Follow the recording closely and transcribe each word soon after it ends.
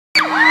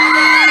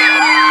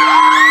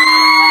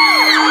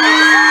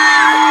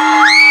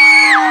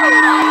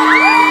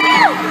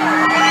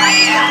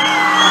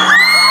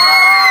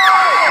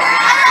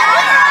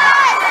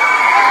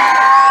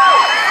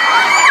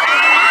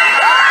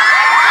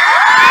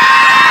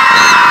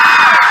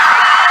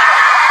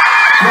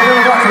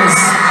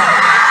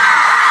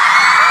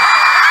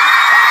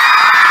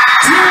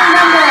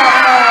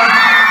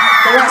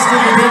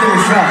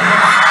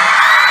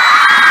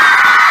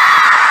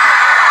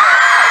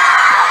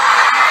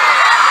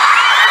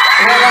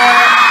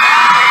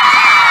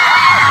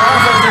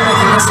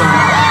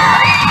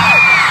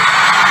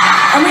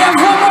And we have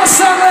one more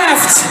song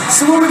left.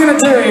 So what we're going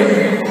to do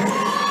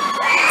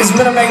is we're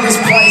going to make this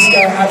place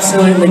go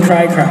absolutely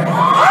cray-cray. Is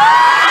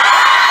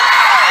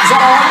that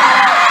all right?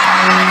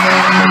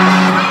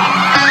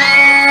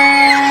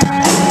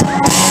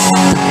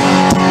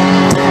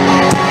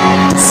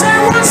 So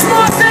once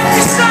more, thank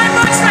you so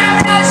much for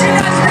having us. You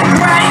guys have been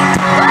great.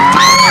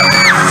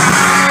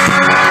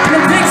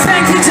 And a big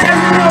thank you to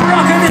every real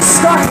rocker that's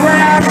stuck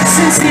around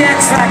since the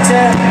X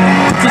Factor,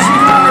 because you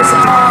guys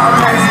are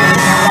amazing.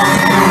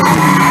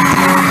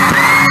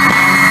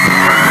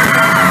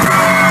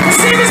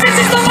 Seeing as this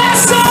is the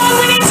last song,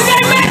 we need to go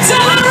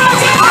mental and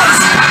rockers!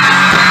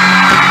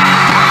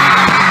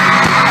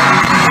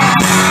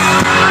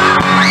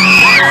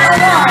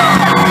 Alright.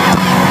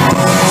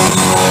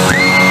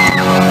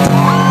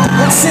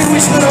 Let's see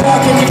which little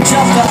rocker can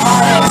jump the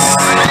highest.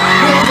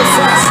 We're the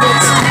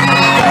fastest.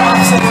 They're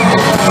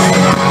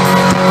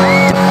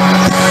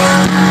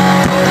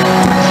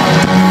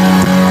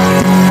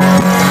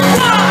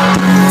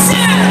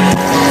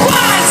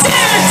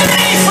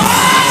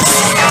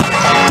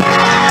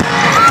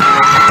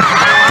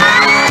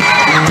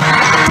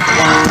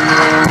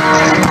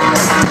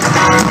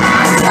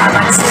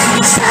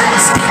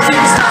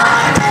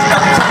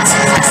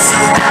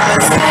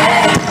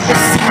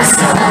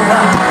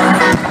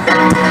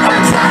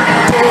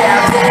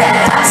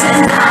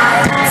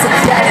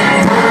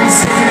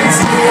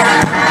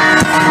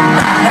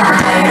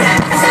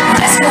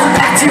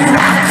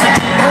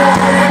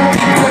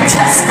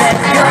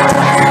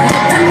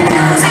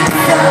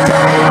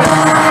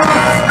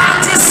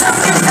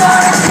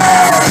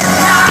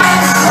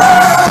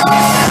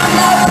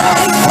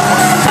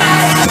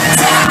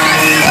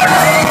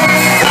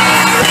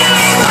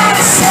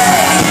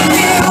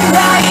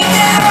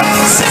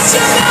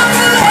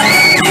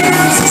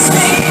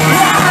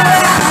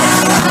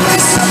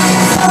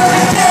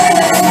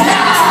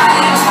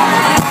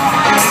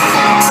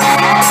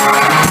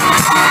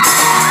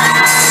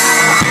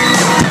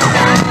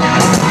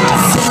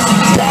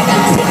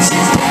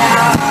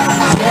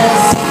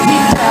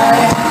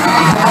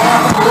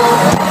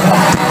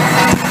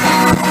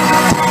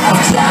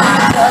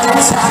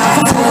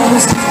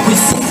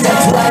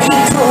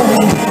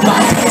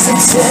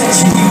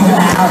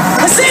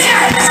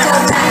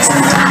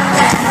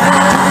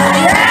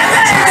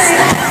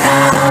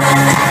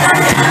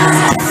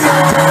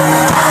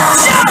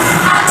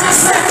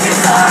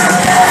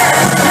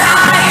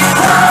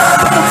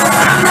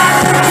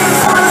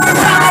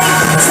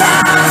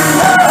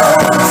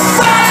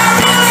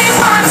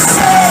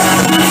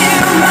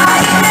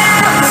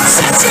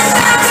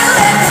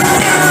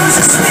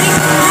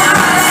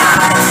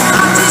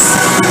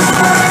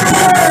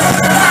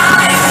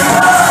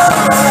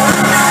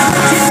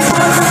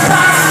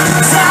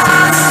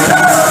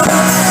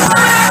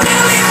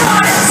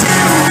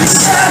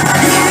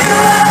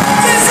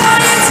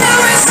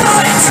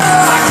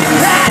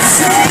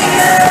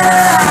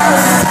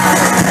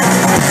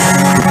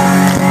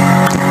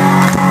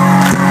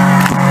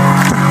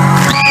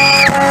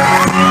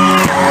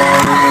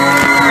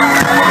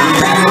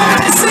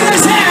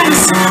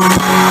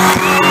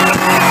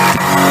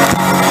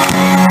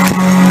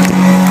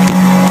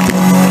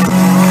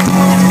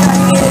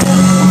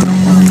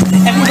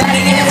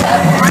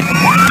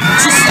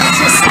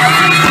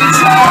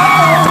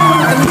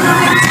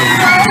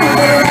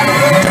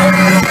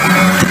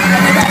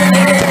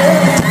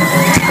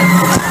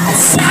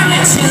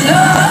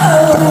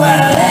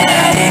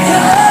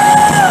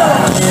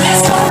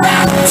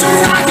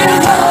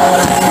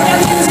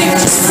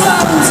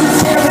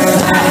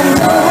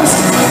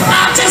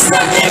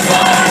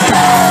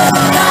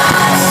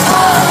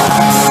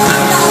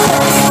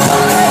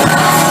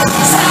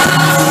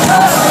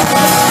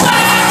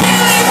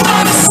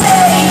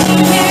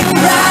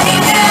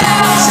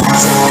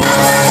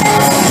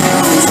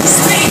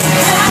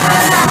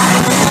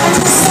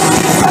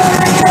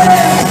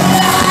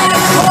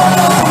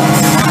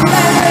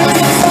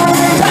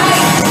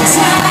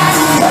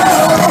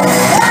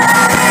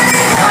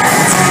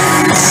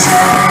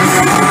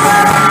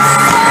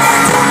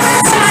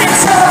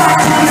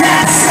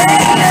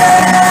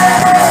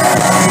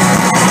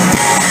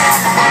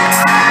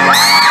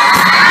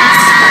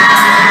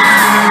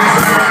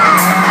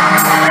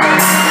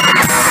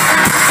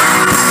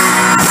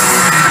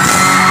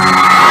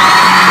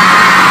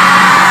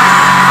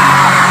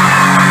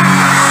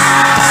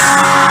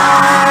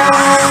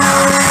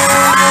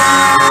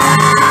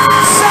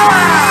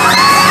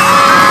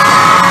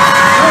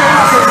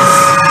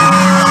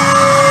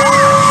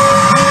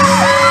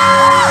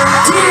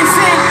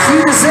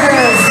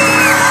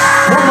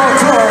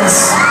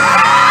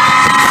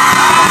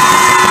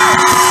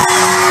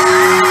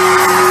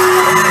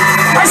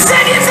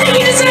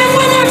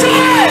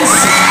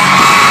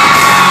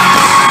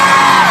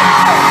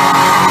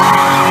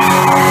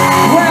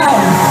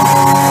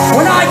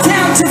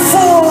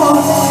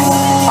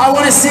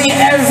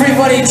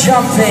absolutely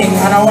jumping,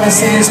 and I want to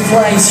see this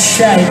place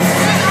shake.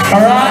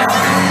 All right?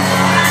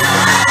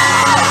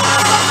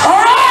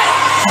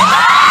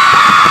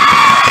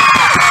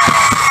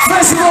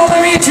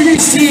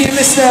 introduce to you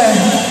Mr.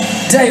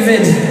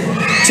 David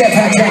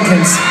Jetpack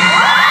Jenkins.